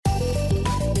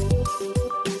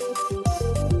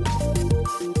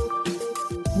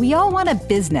We all want a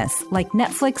business like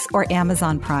Netflix or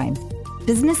Amazon Prime.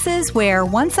 Businesses where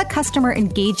once a customer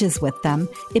engages with them,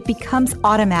 it becomes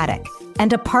automatic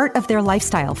and a part of their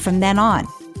lifestyle from then on.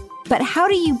 But how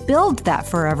do you build that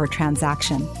forever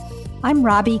transaction? I'm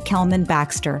Robbie Kellman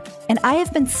Baxter, and I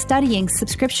have been studying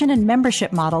subscription and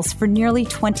membership models for nearly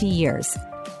 20 years.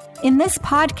 In this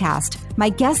podcast, my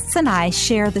guests and I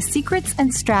share the secrets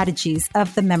and strategies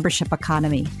of the membership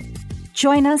economy.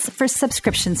 Join us for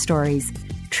Subscription Stories,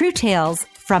 true tales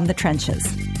from the trenches.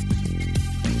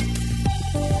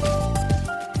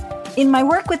 In my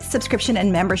work with subscription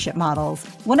and membership models,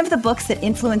 one of the books that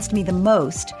influenced me the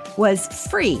most was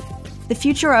Free, The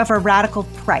Future of a Radical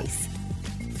Price.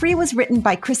 Free was written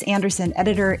by Chris Anderson,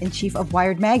 editor-in-chief of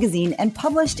Wired magazine, and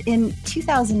published in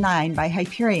 2009 by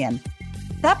Hyperion.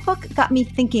 That book got me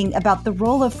thinking about the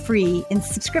role of free in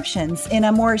subscriptions in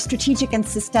a more strategic and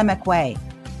systemic way.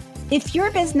 If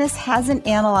your business hasn't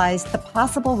analyzed the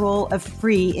possible role of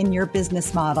free in your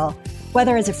business model,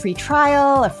 whether as a free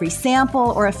trial, a free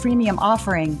sample, or a freemium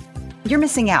offering, you're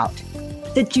missing out.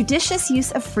 The judicious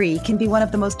use of free can be one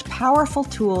of the most powerful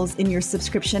tools in your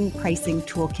subscription pricing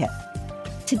toolkit.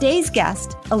 Today's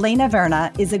guest, Elena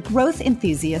Verna, is a growth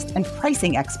enthusiast and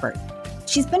pricing expert.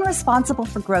 She's been responsible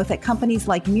for growth at companies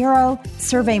like Miro,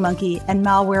 SurveyMonkey, and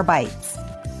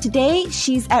Malwarebytes. Today,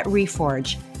 she's at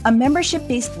Reforge, a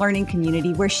membership-based learning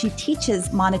community where she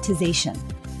teaches monetization.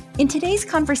 In today's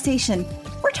conversation,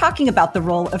 we're talking about the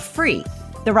role of free,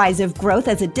 the rise of growth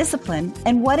as a discipline,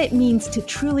 and what it means to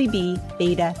truly be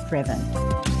data-driven.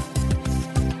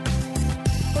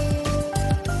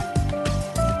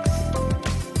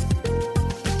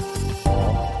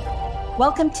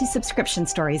 Welcome to Subscription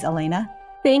Stories, Elena.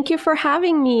 Thank you for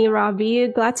having me, Robbie.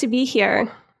 Glad to be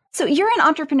here. So you're an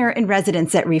entrepreneur in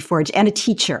residence at Reforge and a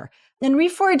teacher. And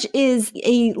Reforge is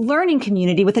a learning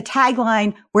community with a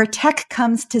tagline where tech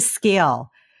comes to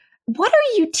scale. What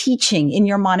are you teaching in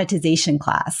your monetization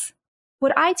class?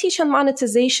 What I teach on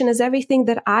monetization is everything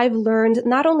that I've learned,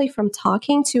 not only from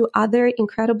talking to other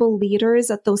incredible leaders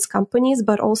at those companies,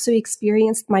 but also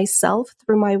experienced myself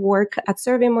through my work at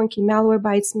SurveyMonkey,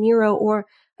 Malwarebytes, Miro, or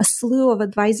a slew of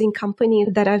advising companies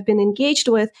that I've been engaged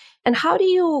with. And how do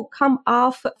you come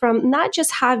off from not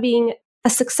just having a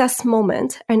success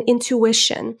moment, an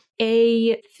intuition,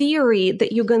 a theory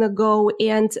that you're going to go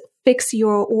and fix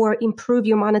your or improve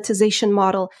your monetization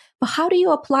model, but how do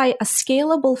you apply a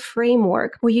scalable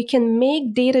framework where you can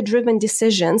make data-driven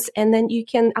decisions and then you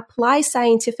can apply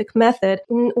scientific method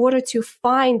in order to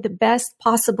find the best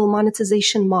possible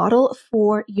monetization model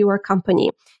for your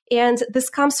company? And this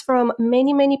comes from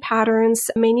many, many patterns,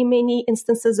 many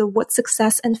instances of what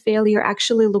success and failure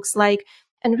actually looks like,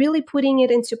 and really putting it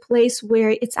into place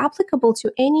where it's applicable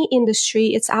to any industry,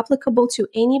 it's applicable to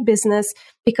any business,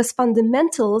 because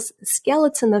fundamentals, the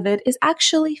skeleton of it is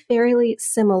actually fairly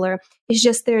similar. It's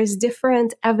just there is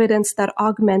different evidence that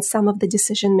augments some of the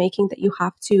decision making that you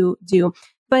have to do.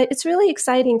 But it's really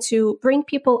exciting to bring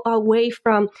people away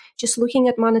from just looking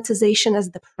at monetization as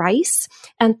the price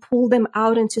and pull them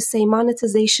out into say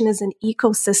monetization is an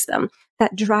ecosystem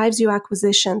that drives your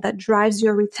acquisition, that drives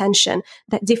your retention,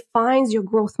 that defines your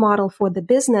growth model for the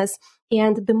business.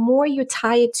 And the more you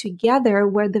tie it together,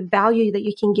 where the value that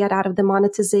you can get out of the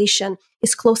monetization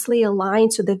is closely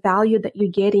aligned to the value that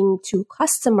you're getting to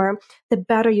customer, the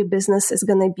better your business is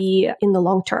going to be in the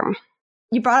long term.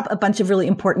 You brought up a bunch of really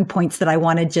important points that I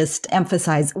want to just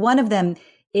emphasize. One of them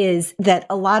is that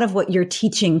a lot of what you're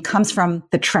teaching comes from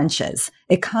the trenches.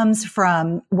 It comes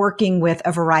from working with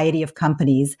a variety of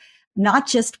companies, not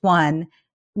just one,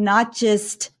 not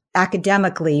just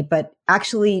academically, but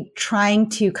actually trying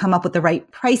to come up with the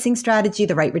right pricing strategy,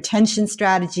 the right retention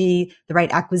strategy, the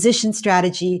right acquisition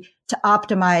strategy to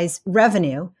optimize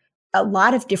revenue. A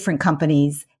lot of different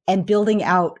companies and building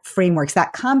out frameworks.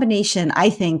 That combination, I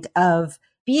think, of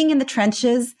being in the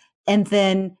trenches and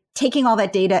then taking all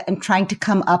that data and trying to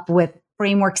come up with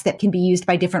frameworks that can be used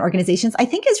by different organizations, I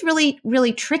think is really,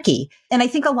 really tricky. And I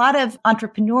think a lot of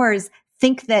entrepreneurs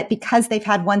think that because they've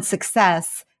had one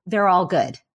success, they're all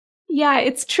good. Yeah,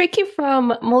 it's tricky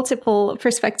from multiple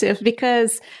perspectives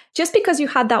because just because you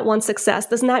had that one success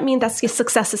does not mean that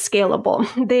success is scalable.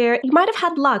 You might have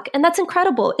had luck, and that's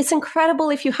incredible. It's incredible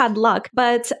if you had luck,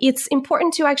 but it's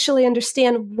important to actually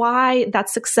understand why that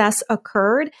success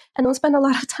occurred and don't spend a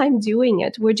lot of time doing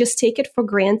it. We just take it for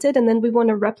granted, and then we want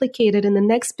to replicate it in the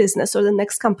next business or the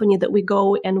next company that we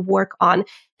go and work on.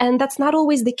 And that's not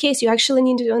always the case. You actually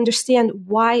need to understand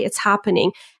why it's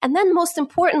happening. And then most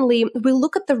importantly, we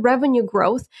look at the revenue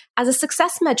growth as a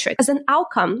success metric, as an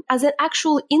outcome, as an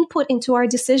actual input into our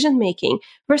decision making,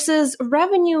 versus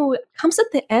revenue comes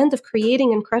at the end of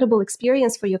creating incredible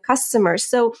experience for your customers.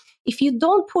 So if you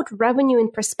don't put revenue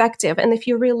in perspective, and if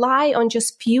you rely on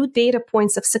just few data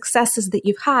points of successes that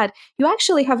you've had, you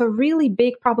actually have a really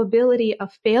big probability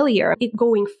of failure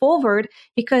going forward,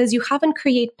 because you haven't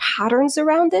created patterns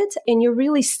around it, and you're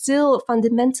really still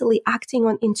fundamentally acting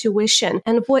on intuition.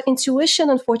 And what intuition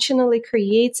unfortunately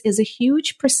creates is a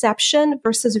huge perception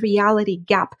versus reality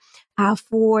gap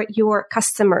for your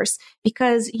customers,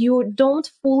 because you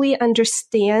don't fully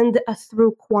understand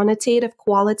through quantitative,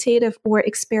 qualitative, or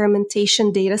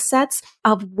experimentation data sets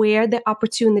of where the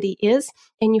opportunity is,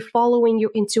 and you're following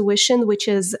your intuition, which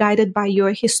is guided by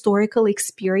your historical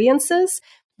experiences,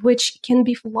 which can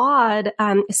be flawed,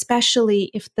 especially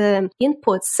if the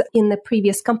inputs in the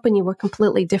previous company were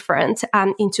completely different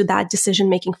into that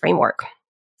decision-making framework.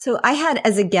 So I had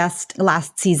as a guest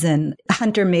last season,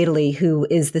 Hunter Madeley, who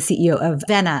is the CEO of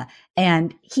Vena.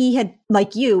 And he had,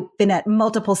 like you, been at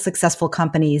multiple successful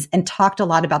companies and talked a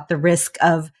lot about the risk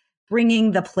of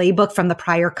bringing the playbook from the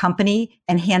prior company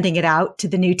and handing it out to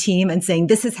the new team and saying,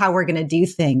 this is how we're going to do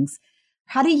things.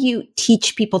 How do you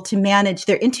teach people to manage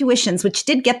their intuitions, which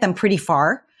did get them pretty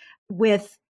far,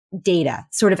 with data?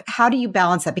 Sort of, how do you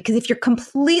balance that? Because if you're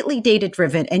completely data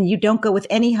driven and you don't go with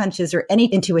any hunches or any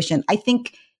intuition, I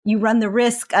think you run the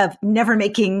risk of never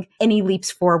making any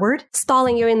leaps forward.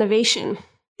 Stalling your innovation.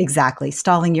 Exactly.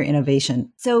 Stalling your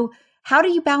innovation. So how do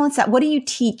you balance that? What do you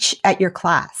teach at your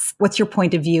class? What's your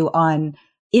point of view on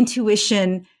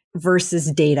intuition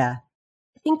versus data?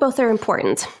 I think both are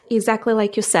important, exactly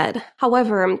like you said.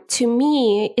 However, to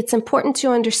me, it's important to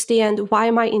understand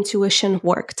why my intuition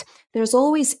worked. There's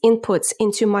always inputs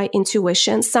into my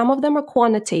intuition. Some of them are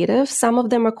quantitative, some of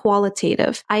them are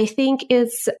qualitative. I think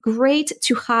it's great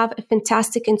to have a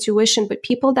fantastic intuition, but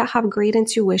people that have great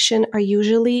intuition are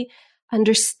usually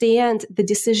understand the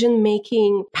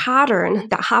decision-making pattern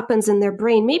that happens in their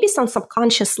brain, maybe some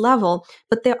subconscious level,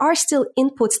 but there are still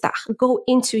inputs that go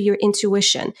into your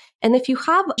intuition. And if you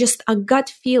have just a gut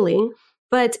feeling,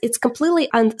 but it's completely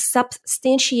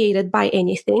unsubstantiated by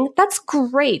anything, that's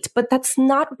great, but that's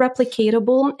not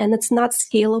replicatable, and it's not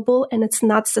scalable, and it's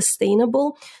not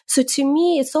sustainable. So to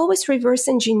me, it's always reverse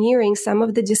engineering some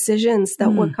of the decisions that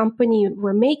our company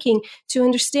were making to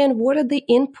understand what are the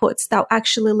inputs that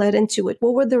actually led into it.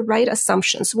 What were the right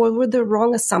assumptions? What were the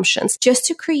wrong assumptions? Just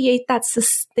to create that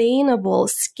sustainable,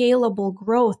 scalable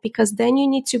growth, because then you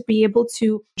need to be able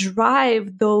to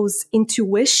drive those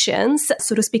intuitions,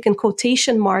 so to speak, in quotation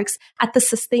marks, at the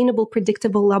sustainable,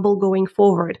 predictable level going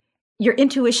forward. Your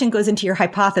intuition goes into your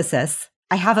hypothesis.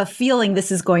 I have a feeling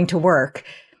this is going to work.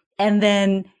 And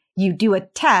then you do a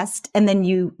test, and then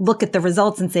you look at the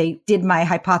results and say, did my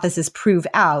hypothesis prove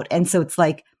out? And so it's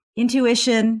like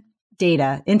intuition,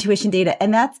 data.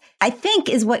 And that's, I think,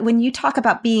 is what, when you talk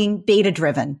about being beta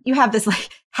driven, you have this like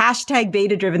hashtag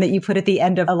beta driven that you put at the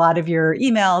end of a lot of your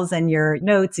emails and your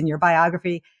notes and your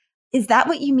biography. Is that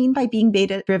what you mean by being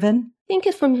beta driven? I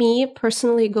think for me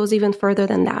personally, it goes even further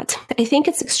than that. I think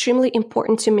it's extremely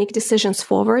important to make decisions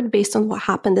forward based on what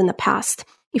happened in the past.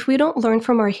 If we don't learn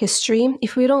from our history,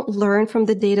 if we don't learn from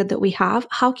the data that we have,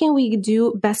 how can we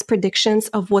do best predictions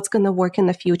of what's going to work in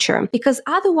the future? Because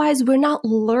otherwise, we're not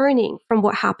learning from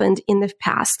what happened in the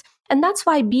past. And that's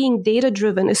why being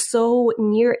data-driven is so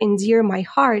near and dear my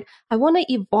heart. I want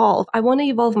to evolve. I want to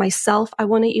evolve myself. I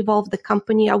want to evolve the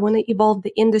company. I want to evolve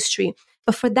the industry.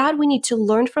 But for that, we need to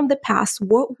learn from the past,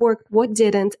 what worked, what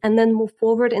didn't, and then move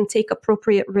forward and take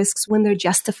appropriate risks when they're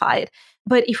justified.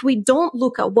 But if we don't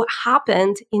look at what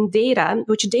happened in data,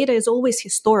 which data is always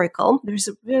historical, there's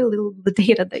very little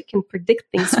data that can predict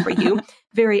things for you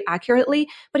very accurately.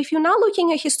 But if you're not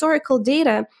looking at historical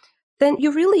data, then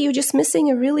you're just missing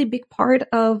a really big part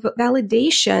of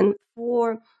validation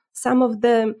for some of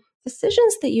the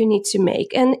decisions that you need to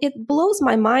make. And it blows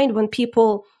my mind when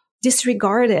people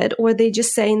disregard it, or they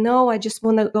just say, no, I just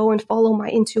want to go and follow my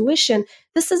intuition.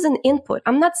 This is an input.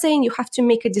 I'm not saying you have to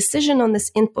make a decision on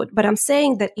this input, but I'm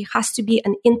saying that it has to be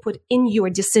an input in your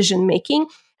decision making.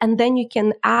 And then you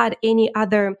can add any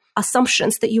other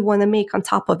assumptions that you want to make on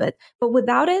top of it. But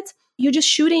without it, you're just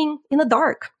shooting in the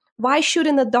dark. Why shoot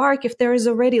in the dark if there is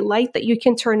already light that you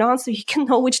can turn on so you can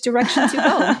know which direction to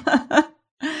go?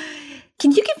 Can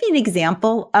you give me an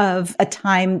example of a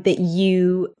time that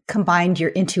you combined your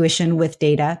intuition with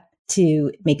data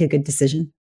to make a good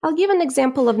decision? I'll give an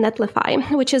example of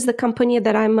Netlify, which is the company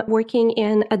that I'm working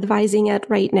and advising at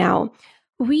right now.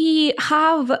 We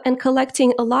have and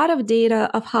collecting a lot of data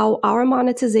of how our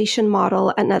monetization model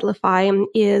at Netlify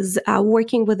is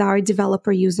working with our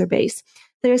developer user base.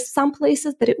 There's some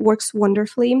places that it works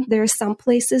wonderfully. There are some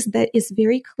places that is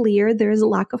very clear there is a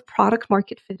lack of product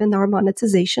market fit in our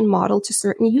monetization model to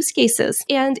certain use cases.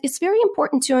 And it's very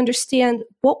important to understand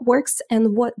what works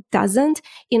and what doesn't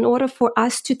in order for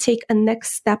us to take a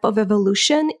next step of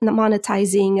evolution in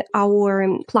monetizing our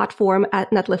platform at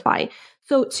Netlify.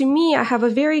 So to me, I have a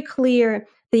very clear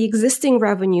the existing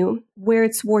revenue, where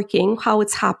it's working, how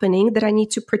it's happening, that I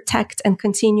need to protect and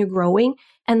continue growing,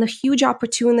 and the huge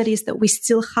opportunities that we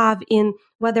still have in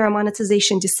whether our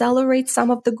monetization decelerates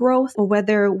some of the growth or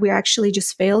whether we actually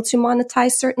just fail to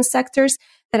monetize certain sectors,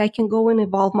 that I can go and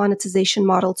evolve monetization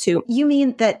model too. You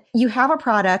mean that you have a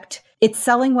product, it's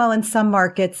selling well in some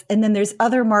markets, and then there's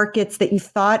other markets that you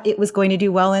thought it was going to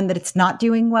do well in that it's not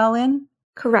doing well in?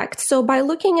 Correct. So by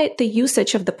looking at the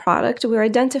usage of the product, we're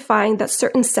identifying that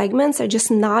certain segments are just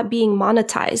not being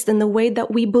monetized in the way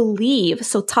that we believe,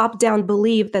 so top-down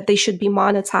believe that they should be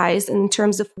monetized in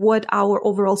terms of what our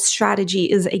overall strategy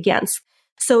is against.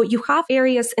 So you have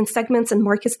areas and segments and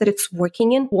markets that it's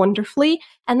working in wonderfully,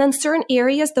 and then certain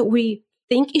areas that we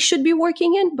think it should be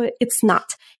working in, but it's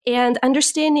not. And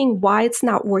understanding why it's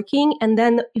not working and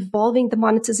then evolving the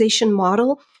monetization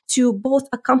model to both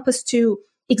encompass to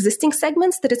existing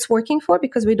segments that it's working for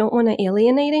because we don't want to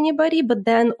alienate anybody, but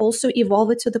then also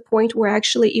evolve it to the point where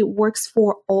actually it works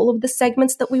for all of the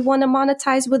segments that we want to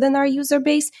monetize within our user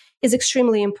base is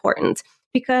extremely important.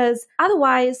 Because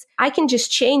otherwise, I can just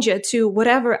change it to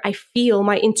whatever I feel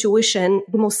my intuition,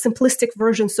 the most simplistic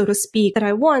version, so to speak, that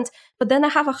I want. But then I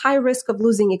have a high risk of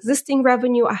losing existing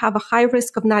revenue. I have a high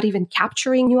risk of not even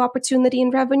capturing new opportunity in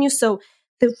revenue. So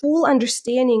the full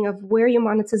understanding of where your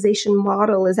monetization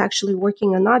model is actually working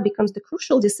or not becomes the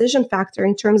crucial decision factor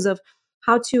in terms of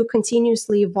how to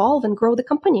continuously evolve and grow the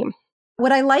company.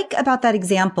 What I like about that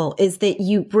example is that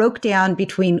you broke down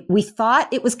between we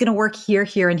thought it was going to work here,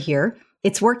 here, and here.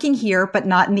 It's working here, but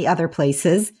not in the other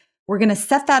places. We're going to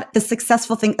set the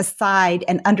successful thing aside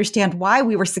and understand why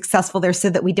we were successful there so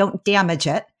that we don't damage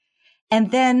it. And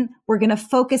then we're going to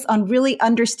focus on really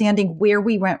understanding where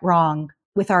we went wrong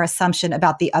with our assumption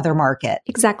about the other market.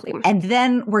 Exactly. And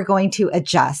then we're going to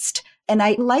adjust. And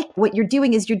I like what you're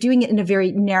doing is you're doing it in a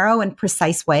very narrow and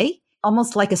precise way,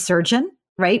 almost like a surgeon,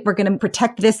 right? We're going to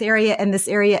protect this area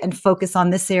and focus on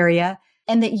this area.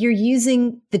 And that you're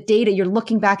using the data, you're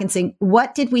looking back and saying,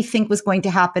 what did we think was going to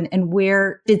happen and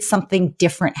where did something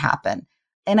different happen?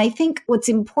 And I think what's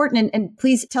important, and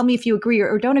please tell me if you agree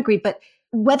or don't agree, but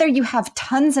whether you have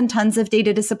tons and tons of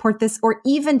data to support this, or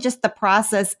even just the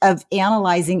process of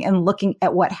analyzing and looking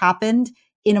at what happened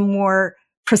in a more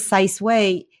precise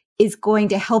way is going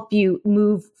to help you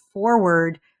move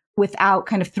forward without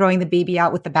kind of throwing the baby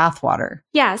out with the bathwater.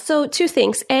 Yeah. So two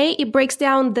things. A, it breaks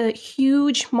down the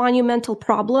huge monumental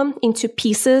problem into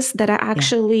pieces that are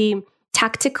actually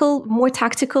more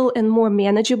tactical and more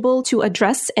manageable to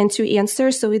address and to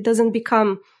answer. So it doesn't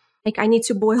become like I need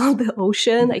to boil the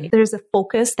ocean. Like there's a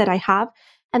focus that I have.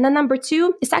 And then number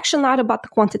two, it's actually not about the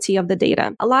quantity of the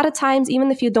data. A lot of times,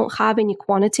 even if you don't have any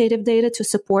quantitative data to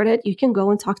support it, you can go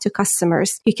and talk to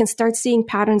customers. You can start seeing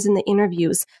patterns in the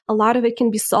interviews. A lot of it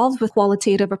can be solved with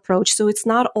qualitative approach. So it's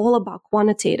not all about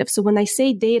quantitative. So when I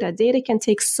say data can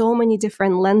take so many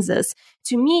different lenses.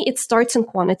 To me, it starts in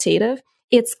quantitative.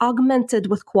 It's augmented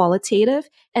with qualitative,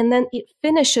 and then it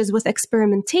finishes with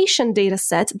experimentation data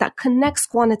set that connects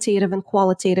quantitative and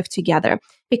qualitative together.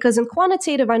 Because in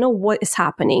quantitative, I know what is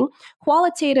happening.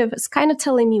 Qualitative is kind of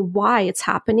telling me why it's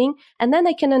happening. And then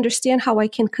I can understand how I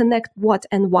can connect what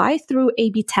and why through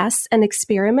A/B tests and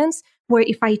experiments, where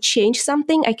if I change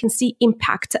something, I can see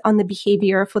impact on the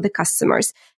behavior for the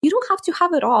customers. You don't have to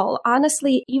have it all.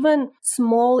 Honestly, even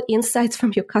small insights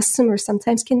from your customers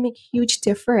sometimes can make huge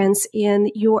difference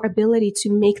in your ability to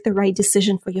make the right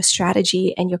decision for your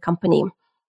strategy and your company.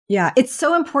 Yeah, it's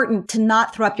so important to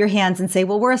not throw up your hands and say,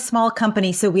 well, we're a small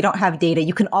company, so we don't have data.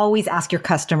 You can always ask your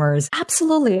customers.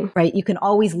 Absolutely. Right? You can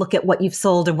always look at what you've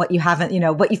sold and what you haven't,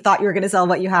 what you thought you were going to sell,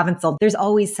 what you haven't sold. There's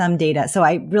always some data. So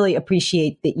I really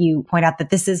appreciate that you point out that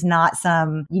this is not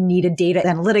you need a data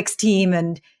analytics team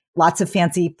and lots of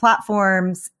fancy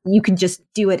platforms. You can just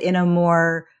do it in a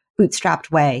more bootstrapped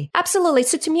way. Absolutely.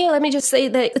 So to me, let me just say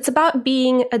that it's about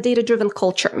being a data-driven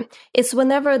culture. It's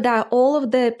whenever that all of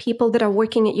the people that are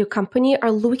working at your company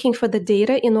are looking for the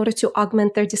data in order to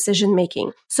augment their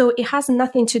decision-making. So it has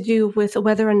nothing to do with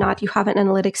whether or not you have an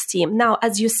analytics team. Now,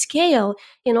 as you scale,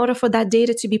 in order for that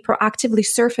data to be proactively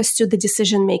surfaced to the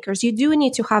decision makers, you do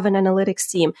need to have an analytics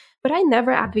team. But I never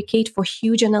advocate for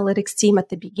huge analytics team at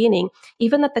the beginning.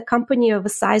 Even at the company of a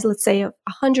size, let's say, of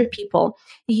 100 people,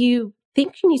 you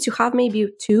think you need to have maybe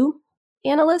 2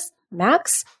 analysts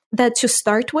max. that to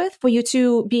start with, for you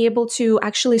to be able to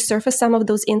actually surface some of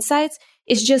those insights,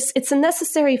 it's a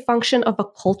necessary function of a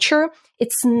culture.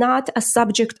 It's not a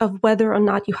subject of whether or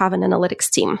not you have an analytics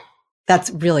team.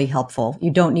 That's really helpful.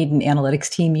 You don't need an analytics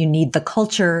team. You need the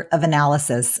culture of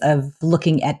analysis, of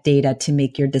looking at data to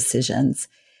make your decisions.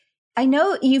 I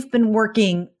know you've been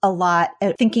working a lot,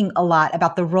 thinking a lot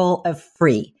about the role of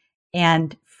free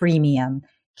and freemium.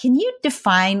 Can you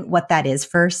define what that is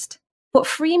first? What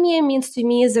freemium means to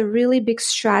me is a really big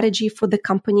strategy for the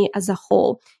company as a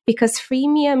whole, because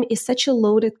freemium is such a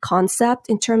loaded concept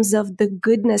in terms of the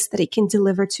goodness that it can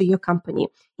deliver to your company.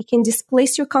 It can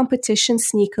displace your competition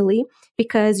sneakily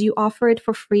because you offer it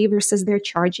for free versus they're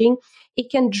charging. It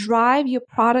can drive your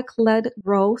product-led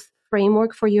growth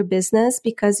framework for your business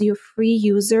because your free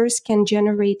users can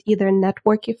generate either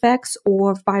network effects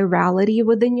or virality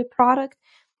within your product.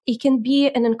 It can be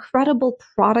an incredible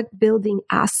product building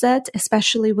asset,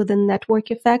 especially within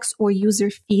network effects or user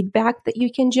feedback that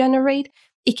you can generate.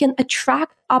 It can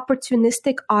attract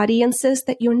opportunistic audiences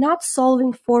that you're not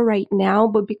solving for right now,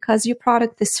 but because your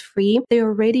product is free, they're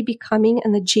already becoming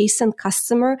an adjacent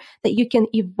customer that you can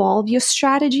evolve your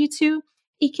strategy to.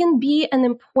 It can be an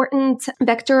important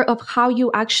vector of how you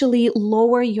actually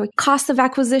lower your cost of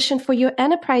acquisition for your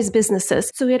enterprise businesses.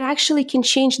 So it actually can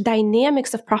change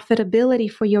dynamics of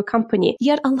profitability for your company.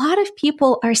 Yet a lot of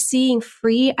people are seeing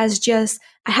free as just,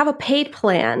 I have a paid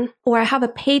plan or I have a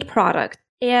paid product,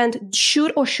 and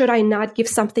should or should I not give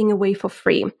something away for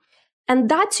free? And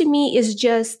that to me is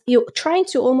just you trying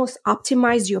to almost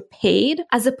optimize your paid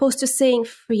as opposed to saying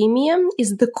freemium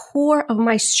is the core of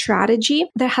my strategy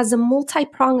that has a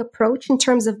multi-pronged approach in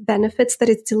terms of benefits that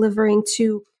it's delivering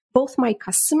to both my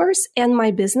customers and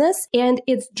my business. And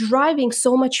it's driving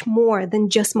so much more than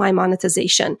just my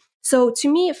monetization. So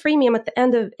to me, freemium at the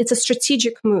end of it's a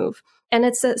strategic move. And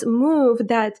it's a move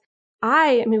that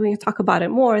I mean, we can talk about it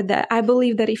more, that I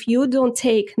believe that if you don't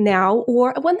take now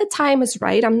or when the time is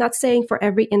right, I'm not saying for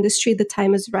every industry the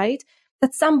time is right,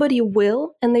 that somebody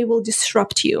will, and they will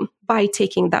disrupt you by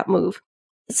taking that move.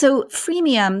 So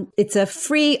freemium, it's a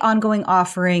free ongoing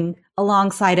offering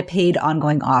alongside a paid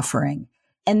ongoing offering.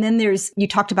 And then you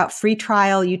talked about free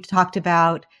trial, you talked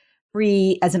about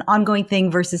free as an ongoing thing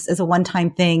versus as a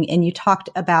one-time thing. And you talked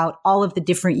about all of the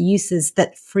different uses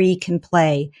that free can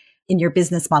play in your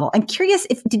business model. I'm curious,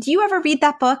 did you ever read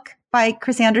that book by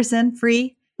Chris Anderson,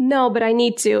 Free? No, but I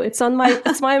need to. It's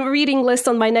my reading list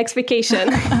on my next vacation.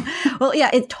 Well,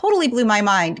 yeah, it totally blew my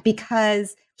mind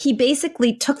because he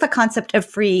basically took the concept of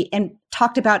free and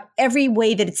talked about every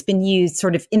way that it's been used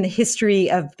sort of in the history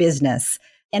of business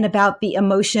and about the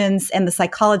emotions and the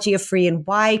psychology of free and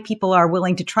why people are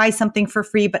willing to try something for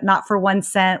free, but not for 1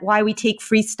 cent, why we take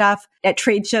free stuff at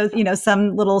trade shows,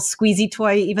 some little squeezy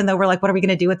toy, even though we're like, what are we going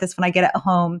to do with this when I get it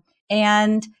home?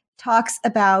 And talks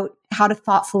about how to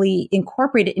thoughtfully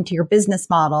incorporate it into your business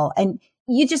model. And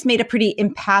you just made a pretty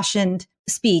impassioned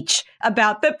speech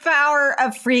about the power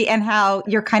of free and how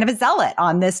you're kind of a zealot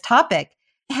on this topic.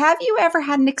 Have you ever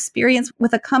had an experience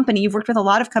with a company, you've worked with a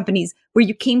lot of companies, where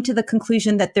you came to the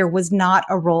conclusion that there was not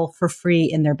a role for free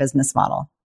in their business model?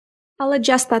 I'll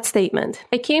adjust that statement.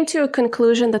 I came to a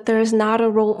conclusion that there is not a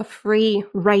role of free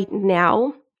right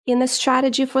now in the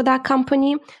strategy for that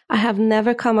company. I have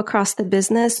never come across the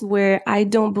business where I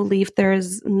don't believe there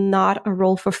is not a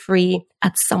role for free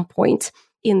at some point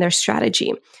in their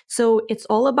strategy. So it's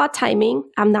all about timing.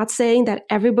 I'm not saying that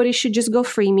everybody should just go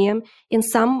freemium. In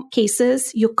some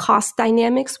cases, your cost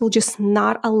dynamics will just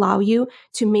not allow you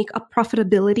to make a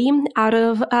profitability out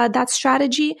of that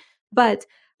strategy. But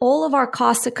all of our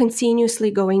costs are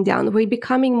continuously going down. We're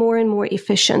becoming more and more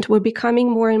efficient. We're becoming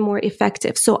more and more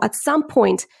effective. So at some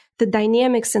point, the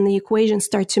dynamics in the equation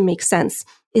start to make sense.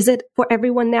 Is it for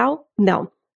everyone now?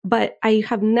 No. But I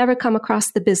have never come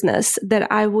across the business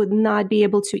that I would not be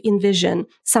able to envision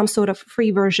some sort of free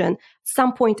version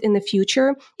some point in the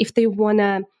future if they want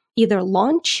to either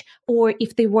launch or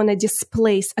if they want to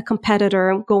displace a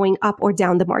competitor going up or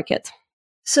down the market.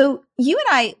 So you and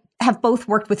I have both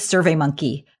worked with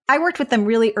SurveyMonkey. I worked with them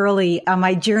really early on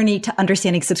my journey to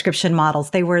understanding subscription models.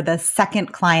 They were the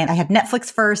second client. I had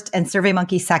Netflix first and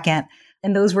SurveyMonkey second.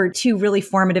 And those were two really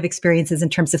formative experiences in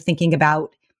terms of thinking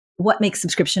about what makes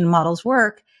subscription models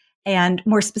work, and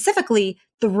more specifically,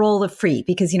 the role of free.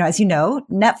 Because, as you know,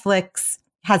 Netflix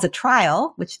has a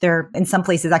trial, which they're in some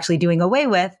places actually doing away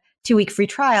with, 2-week free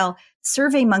trial.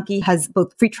 SurveyMonkey has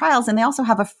both free trials and they also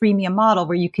have a freemium model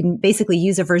where you can basically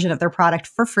use a version of their product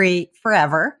for free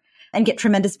forever and get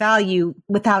tremendous value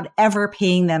without ever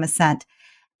paying them a cent.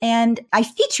 And I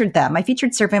featured them. I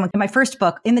featured SurveyMonkey in my first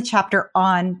book in the chapter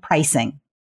on pricing.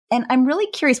 And I'm really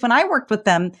curious, when I worked with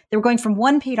them, they were going from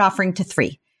one paid offering to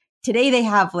 3. Today, they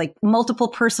have like multiple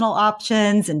personal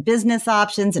options and business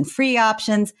options and free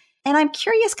options. And I'm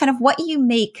curious kind of what you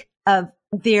make of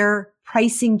their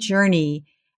pricing journey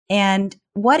and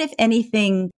what, if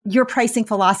anything, your pricing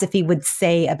philosophy would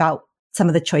say about some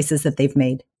of the choices that they've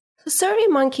made. So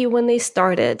SurveyMonkey, when they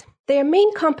started, their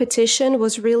main competition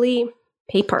was really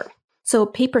paper. So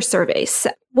paper surveys.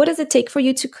 What does it take for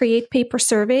you to create paper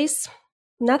surveys?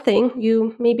 Nothing.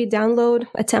 You maybe download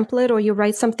a template or you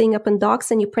write something up in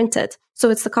Docs and you print it. So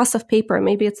it's the cost of paper.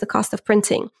 Maybe it's the cost of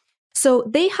printing. So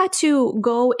they had to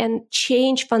go and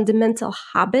change fundamental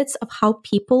habits of how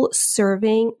people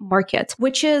surveying market,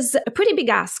 which is a pretty big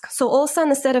ask. So all of a sudden,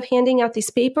 instead of handing out these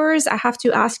papers, I have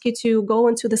to ask you to go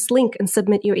into this link and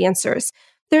submit your answers.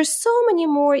 There's so many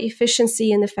more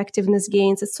efficiency and effectiveness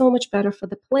gains. It's so much better for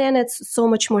the planet. It's so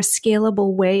much more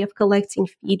scalable way of collecting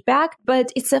feedback,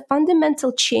 but it's a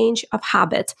fundamental change of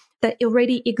habit that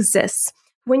already exists.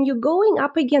 When you're going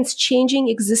up against changing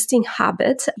existing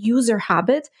habit, user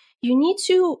habit, you need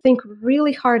to think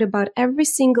really hard about every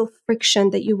single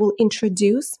friction that you will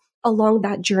introduce along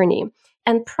that journey.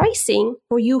 And pricing,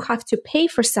 where you have to pay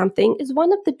for something, is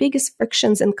one of the biggest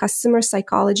frictions in customer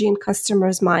psychology and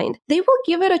customers' mind. They will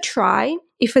give it a try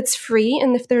if it's free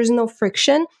and if there's no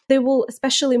friction. They will,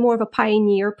 especially more of a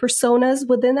pioneer personas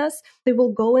within us, they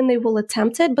will go and they will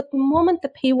attempt it. But the moment the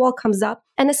paywall comes up,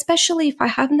 and especially if I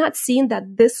have not seen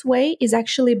that this way is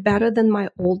actually better than my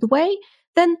old way,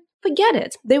 then forget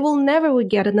it. They will never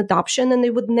get an adoption and they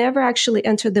would never actually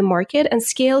enter the market and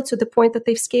scale to the point that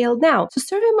they've scaled now. So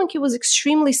SurveyMonkey was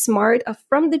extremely smart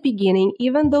from the beginning,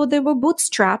 even though they were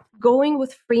bootstrapped, going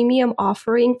with freemium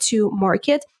offering to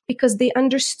market because they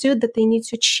understood that they need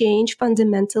to change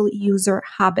fundamental user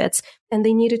habits and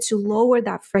they needed to lower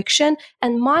that friction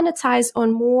and monetize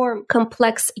on more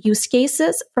complex use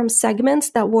cases from segments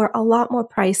that were a lot more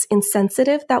price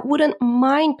insensitive, that wouldn't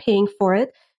mind paying for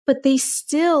it, but they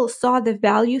still saw the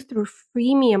value through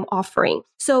freemium offering.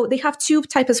 So they have 2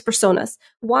 types of personas.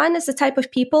 One is the type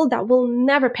of people that will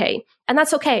never pay, and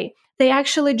that's okay. They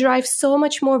actually drive so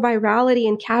much more virality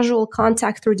and casual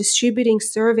contact through distributing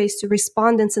surveys to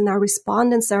respondents, and our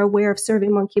respondents are aware of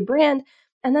SurveyMonkey brand.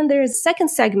 And then there's a second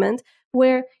segment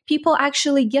where people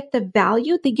actually get the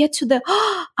value. They get to the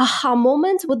aha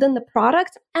moment within the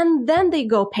product, and then they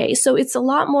go pay. So it's a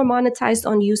lot more monetized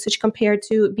on usage compared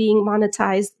to being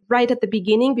monetized right at the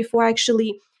beginning before I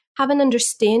actually have an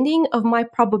understanding of my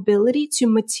probability to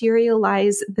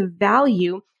materialize the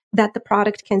value that the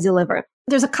product can deliver.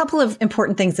 There's a couple of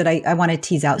important things that I want to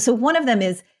tease out. So one of them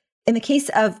is, in the case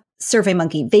of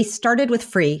SurveyMonkey, they started with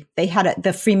free. They had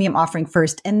the freemium offering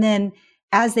first, and then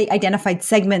as they identified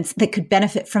segments that could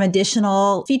benefit from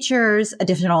additional features,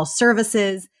 additional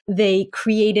services, they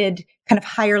created kind of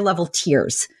higher level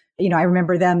tiers. I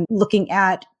remember them looking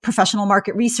at professional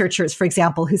market researchers, for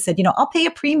example, who said, I'll pay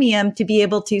a premium to be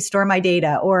able to store my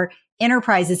data, or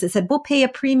enterprises that said, we'll pay a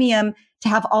premium to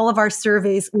have all of our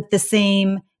surveys with the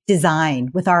same design,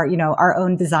 with our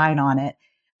own design on it.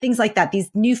 Things like that,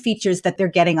 these new features that they're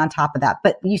getting on top of that.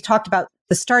 But you talked about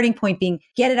the starting point being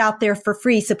get it out there for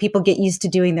free so people get used to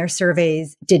doing their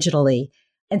surveys digitally.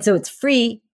 And so it's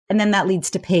free, and then that leads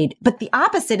to paid. But the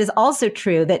opposite is also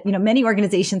true, that many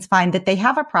organizations find that they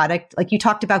have a product, like you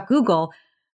talked about Google.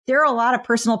 There are a lot of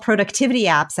personal productivity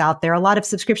apps out there, a lot of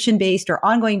subscription-based or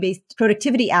ongoing-based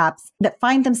productivity apps that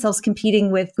find themselves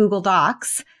competing with Google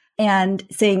Docs and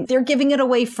saying they're giving it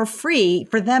away for free.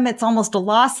 For them, it's almost a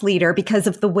loss leader because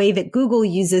of the way that Google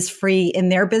uses free in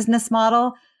their business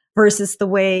model versus the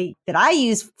way that I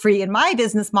use free in my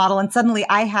business model. And suddenly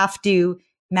I have to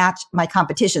match my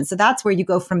competition. So that's where you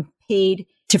go from paid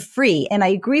to free. And I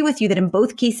agree with you that in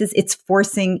both cases, it's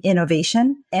forcing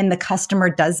innovation and the customer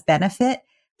does benefit.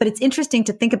 But it's interesting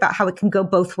to think about how it can go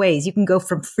both ways. You can go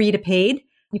from free to paid.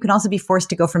 You can also be forced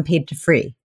to go from paid to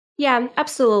free. Yeah,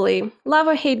 absolutely. Love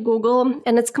or hate Google,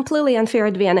 and it's completely unfair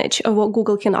advantage of what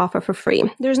Google can offer for free.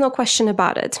 There's no question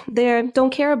about it. They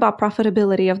don't care about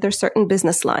profitability of their certain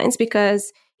business lines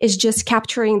because it's just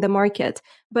capturing the market.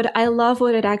 But I love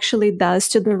what it actually does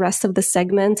to the rest of the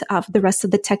segment, of the rest of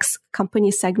the tech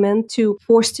company segment, to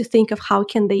force to think of how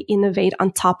can they innovate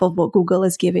on top of what Google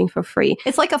is giving for free.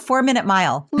 It's like a 4-minute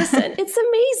mile. Listen, it's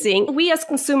amazing. We as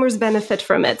consumers benefit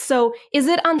from it. So is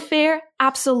it unfair?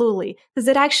 Absolutely. Does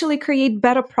it actually create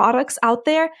better products out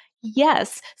there?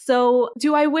 Yes. So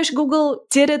do I wish Google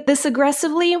did it this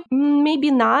aggressively? Maybe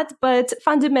not, but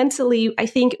fundamentally, I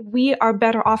think we are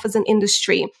better off as an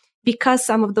industry because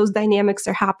some of those dynamics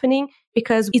are happening,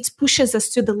 because it pushes us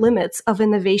to the limits of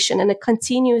innovation and it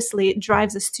continuously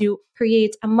drives us to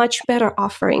create a much better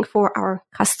offering for our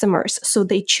customers. So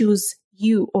they choose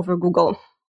you over Google.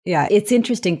 Yeah, it's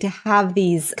interesting to have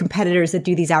these competitors that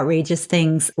do these outrageous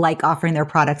things like offering their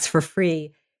products for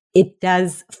free. It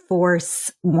does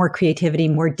force more creativity,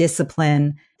 more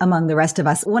discipline among the rest of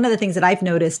us. One of the things that I've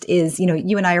noticed is,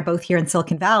 you and I are both here in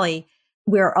Silicon Valley,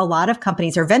 where a lot of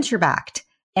companies are venture backed.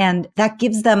 And that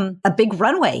gives them a big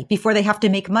runway before they have to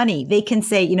make money. They can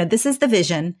say, this is the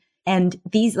vision. And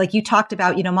these, like you talked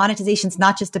about, monetization is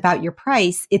not just about your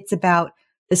price. It's about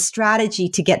the strategy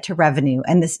to get to revenue.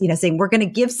 And this, saying we're going to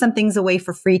give some things away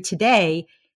for free today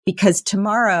because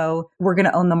tomorrow we're going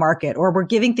to own the market, or we're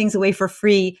giving things away for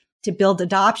free to build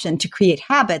adoption, to create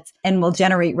habits, and we'll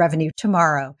generate revenue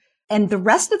tomorrow. And the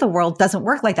rest of the world doesn't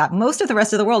work like that. Most of the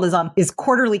rest of the world is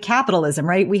quarterly capitalism,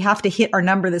 right? We have to hit our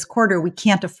number this quarter. We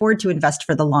can't afford to invest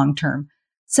for the long term.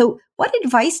 So what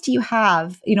advice do you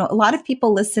have? A lot of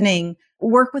people listening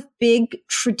work with big,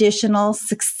 traditional,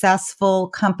 successful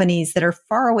companies that are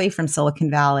far away from Silicon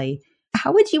Valley.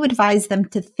 How would you advise them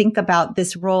to think about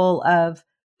this role of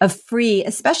free,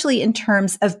 especially in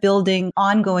terms of building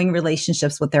ongoing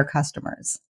relationships with their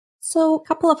customers? So a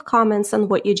couple of comments on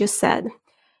what you just said.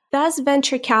 Does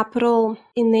venture capital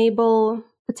enable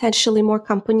potentially more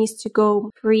companies to go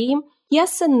free?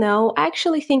 Yes and no. I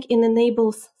actually think it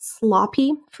enables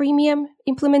sloppy freemium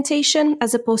implementation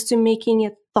as opposed to making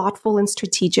it thoughtful and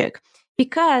strategic,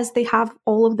 because they have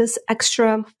all of this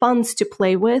extra funds to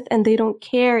play with and they don't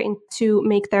care to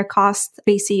make their cost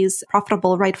bases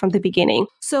profitable right from the beginning.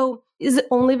 So is it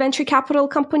only venture capital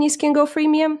companies can go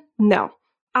freemium? No.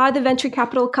 Are the venture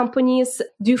capital companies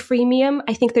do freemium?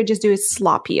 I think they're just doing it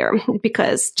sloppier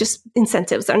because just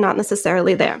incentives are not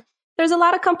necessarily there. There's a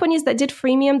lot of companies that did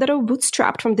freemium that are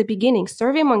bootstrapped from the beginning.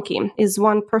 SurveyMonkey is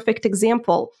one perfect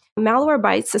example.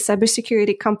 Malwarebytes, a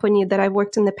cybersecurity company that I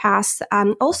worked in the past,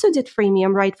 also did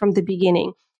freemium right from the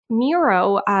beginning.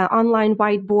 Miro, online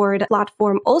whiteboard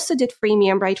platform, also did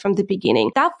freemium right from the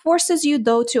beginning. That forces you,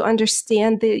 though, to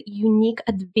understand the unique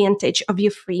advantage of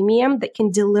your freemium that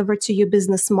can deliver to your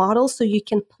business model so you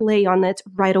can play on it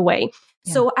right away.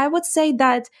 Yeah. So I would say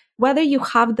that whether you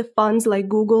have the funds like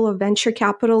Google or venture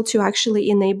capital to actually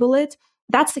enable it,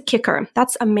 that's the kicker.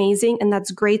 That's amazing. And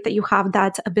that's great that you have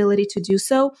that ability to do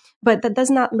so. But that does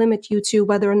not limit you to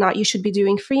whether or not you should be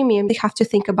doing freemium. You have to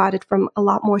think about it from a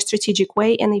lot more strategic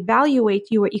way and evaluate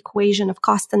your equation of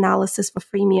cost analysis for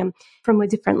freemium from a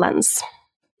different lens.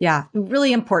 Yeah,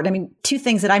 really important. I mean, two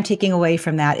things that I'm taking away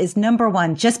from that is, number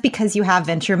one, just because you have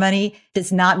venture money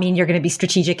does not mean you're going to be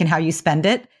strategic in how you spend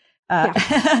it.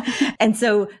 And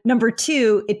so number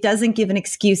two, it doesn't give an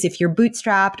excuse if you're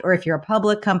bootstrapped or if you're a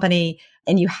public company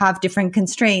and you have different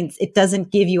constraints. It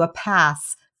doesn't give you a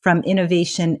pass from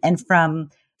innovation and from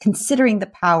considering the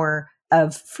power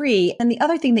of free. And the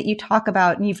other thing that you talk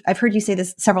about, and I've heard you say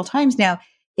this several times now,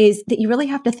 is that you really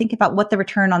have to think about what the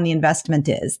return on the investment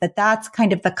is. That's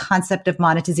kind of the concept of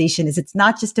monetization. Is it's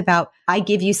not just about I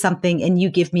give you something and you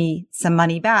give me some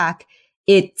money back.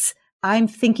 It's I'm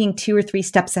thinking 2 or 3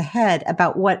 steps ahead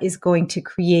about what is going to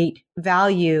create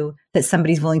value that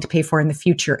somebody's willing to pay for in the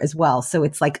future as well. So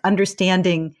it's like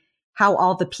understanding how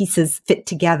all the pieces fit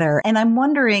together. And I'm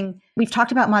wondering, we've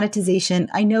talked about monetization.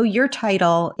 I know your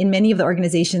title in many of the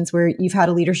organizations where you've had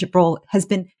a leadership role has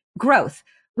been growth,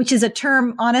 which is a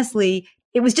term, honestly,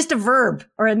 it was just a verb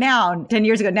or a noun 10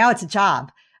 years ago. Now it's a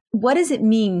job. What does it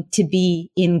mean to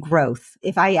be in growth?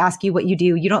 If I ask you what you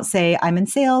do, you don't say I'm in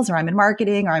sales or I'm in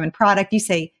marketing or I'm in product. You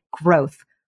say growth.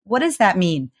 What does that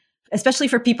mean? Especially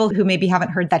for people who maybe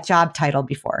haven't heard that job title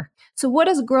before. So what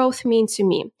does growth mean to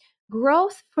me?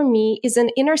 Growth for me is an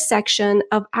intersection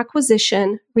of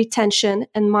acquisition, retention,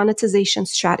 and monetization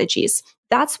strategies.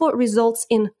 That's what results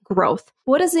in growth.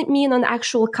 What does it mean on the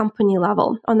actual company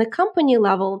level? On the company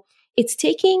level, it's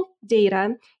taking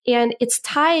data and it's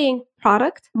tying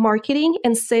product, marketing,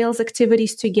 and sales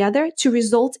activities together to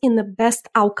result in the best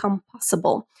outcome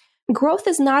possible. Growth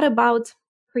is not about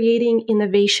creating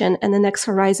innovation and the next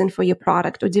horizon for your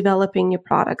product or developing new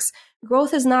products.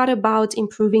 Growth is not about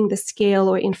improving the scale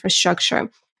or infrastructure.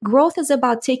 Growth is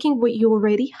about taking what you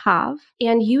already have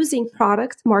and using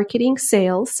product, marketing,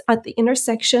 sales at the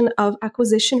intersection of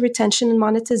acquisition, retention, and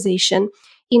monetization,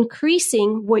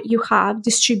 increasing what you have,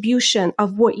 distribution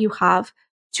of what you have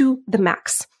to the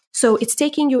max. So it's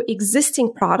taking your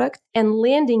existing product and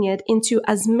landing it into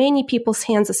as many people's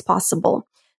hands as possible.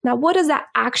 Now, what does that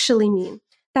actually mean?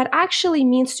 That actually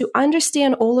means to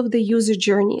understand all of the user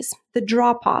journeys, the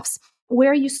drop-offs,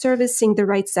 where you're servicing the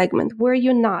right segment, where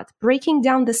you're not, breaking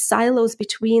down the silos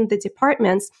between the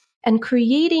departments and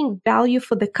creating value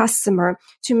for the customer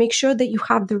to make sure that you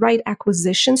have the right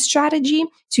acquisition strategy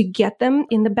to get them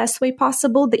in the best way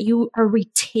possible, that you are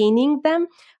retaining them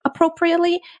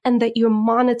appropriately, and that you're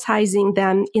monetizing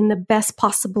them in the best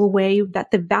possible way,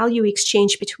 that the value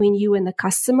exchange between you and the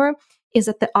customer is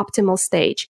at the optimal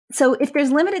stage. So if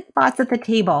there's limited spots at the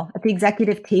table, at the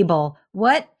executive table,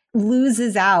 what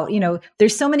loses out?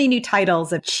 There's so many new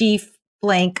titles of chief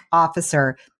blank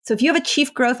officer. So if you have a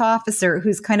chief growth officer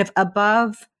who's kind of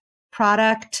above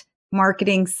product,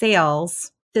 marketing,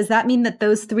 sales, does that mean that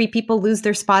those three people lose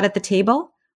their spot at the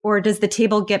table? Or does the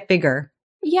table get bigger?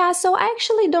 Yeah, so I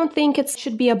actually don't think it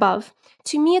should be above.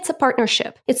 To me, it's a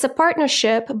partnership. It's a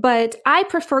partnership, but I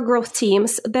prefer growth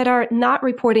teams that are not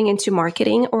reporting into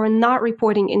marketing or not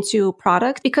reporting into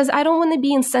product, because I don't want to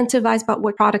be incentivized by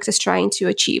what product is trying to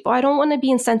achieve, or I don't want to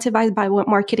be incentivized by what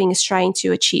marketing is trying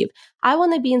to achieve. I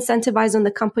want to be incentivized on the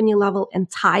company level and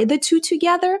tie the two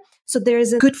together. So there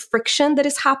is a good friction that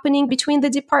is happening between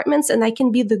the departments, and I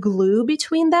can be the glue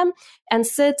between them and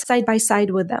sit side by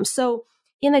side with them. So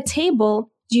in a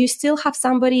table, do you still have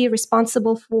somebody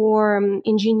responsible for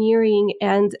engineering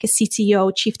and a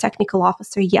CTO, chief technical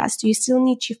officer? Yes. Do you still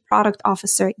need chief product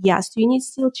officer? Yes. Do you need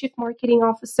still chief marketing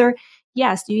officer?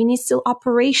 Yes. Do you need still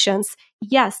operations?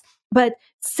 Yes. But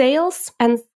sales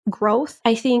and growth,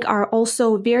 I think, are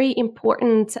also very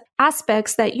important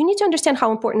aspects that you need to understand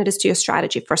how important it is to your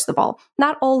strategy, first of all.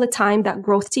 Not all the time that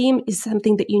growth team is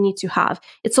something that you need to have.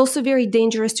 It's also very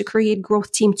dangerous to create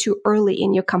growth team too early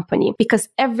in your company, because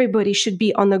everybody should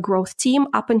be on the growth team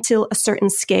up until a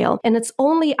certain scale. And it's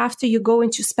only after you go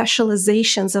into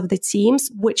specializations of the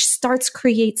teams, which starts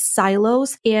create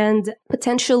silos and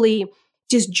potentially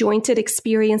disjointed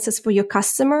experiences for your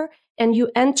customer, and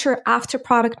you enter after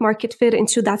product market fit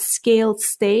into that scaled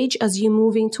stage as you're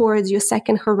moving towards your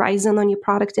second horizon on your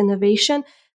product innovation,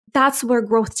 that's where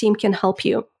growth team can help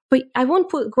you. But I won't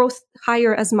put growth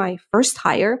hire as my first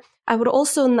hire. I would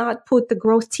also not put the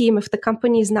growth team if the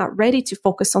company is not ready to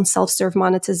focus on self-serve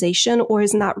monetization or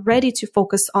is not ready to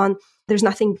focus on there's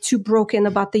nothing too broken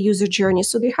about the user journey.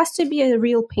 So there has to be a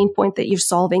real pain point that you're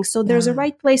solving. So there's a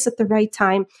right place at the right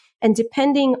time. And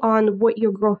depending on what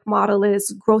your growth model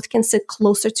is, growth can sit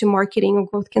closer to marketing or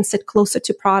growth can sit closer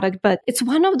to product. But it's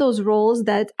one of those roles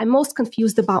that I'm most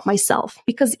confused about myself,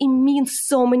 because it means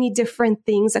so many different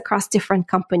things across different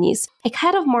companies. Like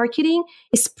head of marketing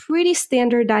is pretty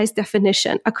standardized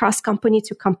definition across company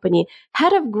to company.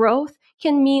 Head of growth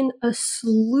can mean a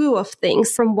slew of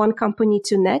things from one company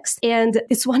to next. And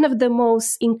it's one of the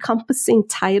most encompassing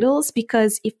titles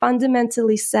because it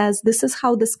fundamentally says this is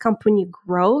how this company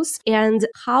grows, and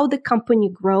how the company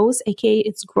grows, aka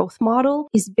its growth model,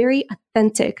 is very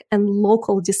authentic and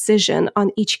local decision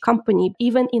on each company,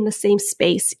 even in the same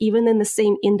space, even in the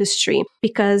same industry,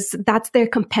 because that's their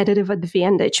competitive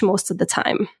advantage most of the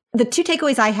time. The two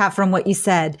takeaways I have from what you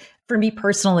said, for me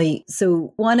personally,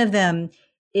 so one of them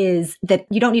is that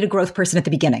you don't need a growth person at the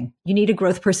beginning. You need a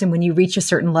growth person when you reach a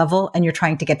certain level and you're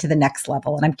trying to get to the next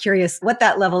level. And I'm curious what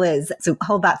that level is. So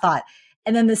hold that thought.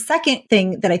 And then the second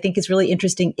thing that I think is really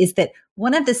interesting is that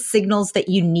one of the signals that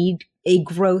you need a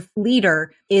growth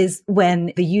leader is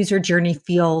when the user journey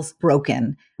feels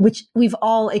broken, which we've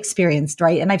all experienced,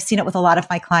 right? And I've seen it with a lot of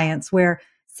my clients where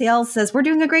sales says, we're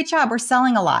doing a great job, we're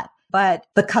selling a lot. But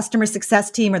the customer success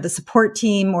team or the support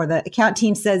team or the account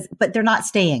team says, but they're not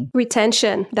staying.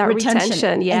 Retention, yeah.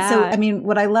 And so, I mean,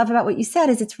 what I love about what you said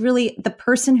is it's really the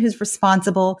person who's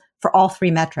responsible for all three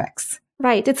metrics.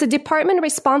 Right. It's a department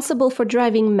responsible for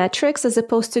driving metrics as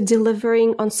opposed to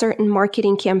delivering on certain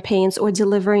marketing campaigns or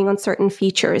delivering on certain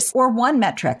features. Or one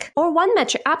metric.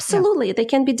 Absolutely. Yeah. They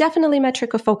can be definitely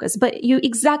metric of focus, but you're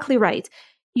exactly right.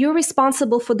 You're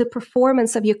responsible for the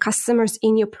performance of your customers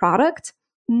in your product,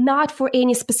 not for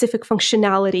any specific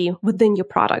functionality within your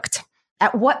product.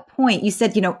 At what point, you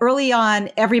said, early on,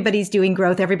 everybody's doing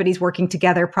growth, everybody's working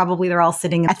together, probably they're all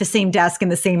sitting at the same desk in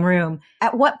the same room.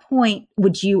 At what point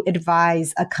would you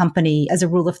advise a company, as a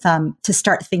rule of thumb, to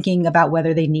start thinking about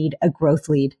whether they need a growth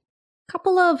lead?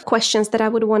 Couple of questions that I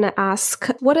would want to ask.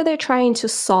 What are they trying to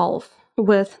solve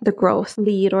with the growth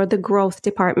lead or the growth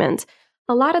department?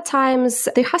 A lot of times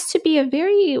there has to be a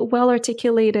very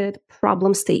well-articulated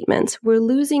problem statement. We're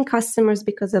losing customers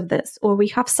because of this, or we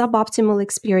have suboptimal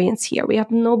experience here. We have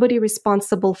nobody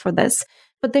responsible for this.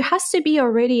 But there has to be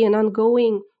already an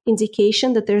ongoing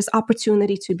indication that there's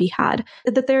opportunity to be had,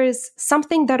 that there is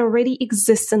something that already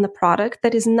exists in the product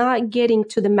that is not getting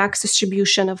to the max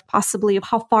distribution of possibly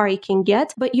how far it can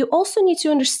get. But you also need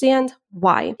to understand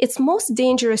why. It's most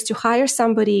dangerous to hire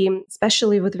somebody,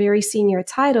 especially with very senior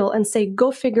title, and say,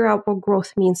 go figure out what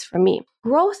growth means for me.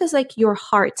 Growth is like your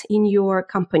heart in your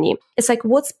company. It's like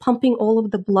what's pumping all of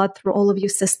the blood through all of your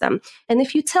system. And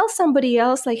if you tell somebody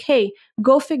else, like, hey,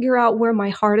 go figure out where my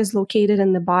heart is located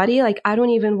in the body, like, I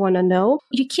don't even want to know,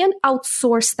 you can't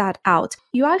outsource that out.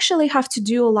 You actually have to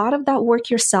do a lot of that work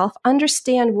yourself,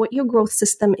 understand what your growth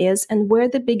system is and where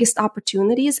the biggest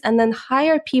opportunities, and then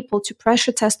hire people to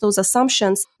pressure test those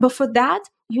assumptions. But for that,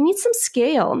 you need some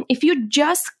scale. If you're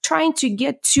just trying to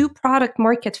get to product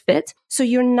market fit, so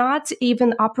you're not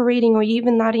even operating or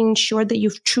even not even sure that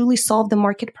you've truly solved the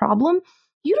market problem,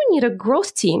 you don't need a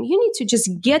growth team. You need to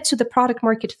just get to the product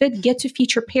market fit, get to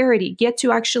feature parity, get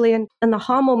to actually an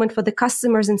aha moment for the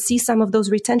customers and see some of those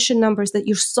retention numbers that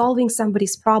you're solving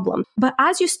somebody's problem. But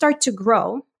as you start to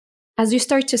grow, as you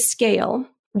start to scale,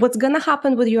 what's going to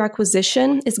happen with your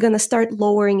acquisition is going to start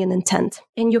lowering in intent.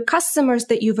 And your customers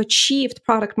that you've achieved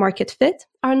product market fit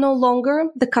are no longer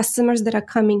the customers that are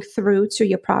coming through to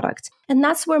your product. And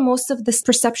that's where most of this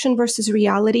perception versus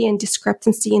reality and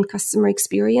discrepancy in customer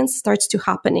experience starts to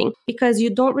happening, because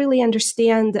you don't really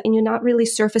understand and you're not really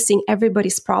surfacing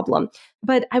everybody's problem.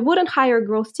 But I wouldn't hire a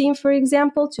growth team, for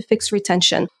example, to fix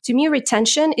retention. To me,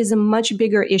 retention is a much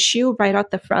bigger issue right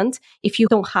out the front. If you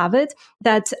don't have it,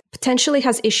 that potentially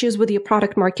has issues with your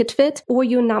product market fit, or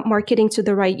you're not marketing to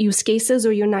the right use cases,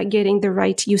 or you're not getting the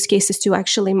right use cases to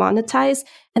actually monetize.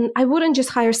 And I wouldn't just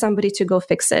hire somebody to go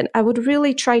fix it. I would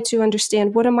really try to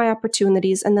understand what are my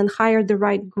opportunities and then hire the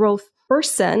right growth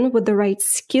person with the right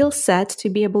skill set to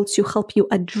be able to help you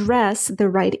address the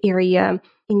right area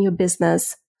in your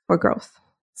business for growth.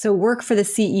 So work for the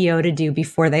CEO to do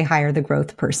before they hire the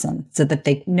growth person so that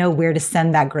they know where to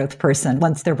send that growth person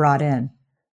once they're brought in.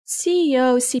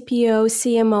 CEO, CPO,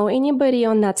 CMO, anybody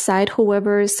on that side,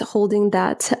 whoever's holding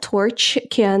that torch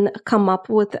can come up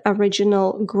with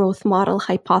original growth model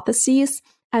hypotheses.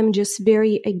 I'm just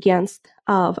very against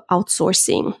of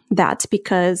outsourcing that,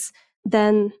 because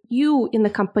then you in the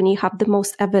company have the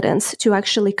most evidence to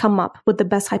actually come up with the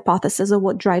best hypothesis of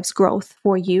what drives growth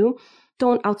for you.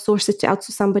 Don't outsource it out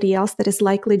to somebody else that is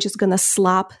likely just going to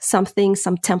slap something,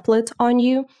 some template on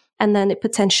you, and then it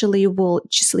potentially will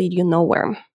just lead you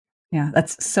nowhere. Yeah,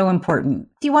 that's so important.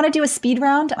 Do you want to do a speed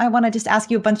round? I want to just ask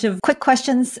you a bunch of quick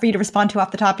questions for you to respond to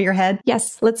off the top of your head.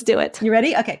 Yes, let's do it. You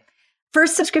ready? Okay.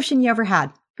 First subscription you ever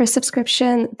had? First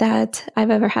subscription that I've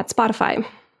ever had, Spotify.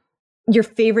 Your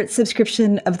favorite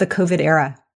subscription of the COVID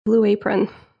era? Blue Apron.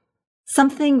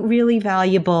 Something really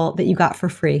valuable that you got for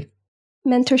free?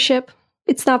 Mentorship.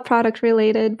 It's not product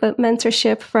related, but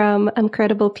mentorship from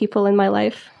incredible people in my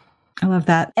life. I love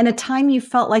that. And a time you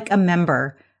felt like a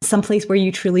member, someplace where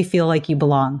you truly feel like you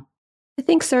belong? I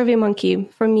think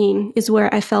SurveyMonkey, for me, is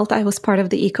where I felt I was part of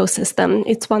the ecosystem.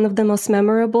 It's one of the most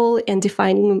memorable and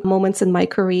defining moments in my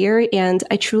career, and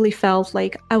I truly felt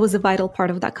like I was a vital part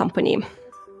of that company.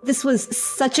 This was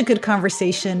such a good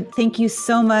conversation. Thank you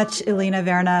so much, Elena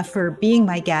Verna, for being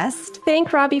my guest.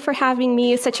 Thank Robbie for having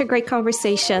me. Such a great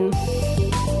conversation.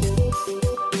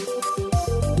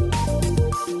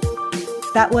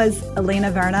 That was Elena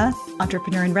Verna,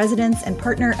 entrepreneur in residence and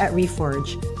partner at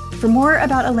Reforge. For more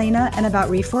about Elena and about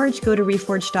Reforge, go to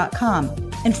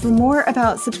reforge.com. And for more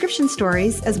about subscription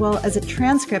stories, as well as a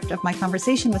transcript of my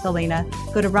conversation with Elena,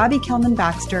 go to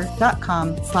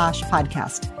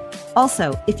robbiekelmanbaxter.com/podcast.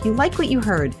 Also, if you like what you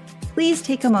heard, please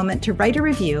take a moment to write a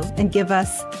review and give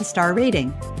us a star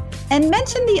rating. And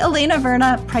mention the Elena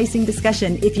Verna pricing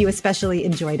discussion if you especially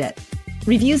enjoyed it.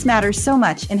 Reviews matter so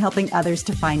much in helping others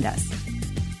to find us.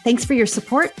 Thanks for your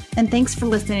support, and thanks for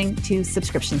listening to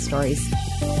Subscription Stories.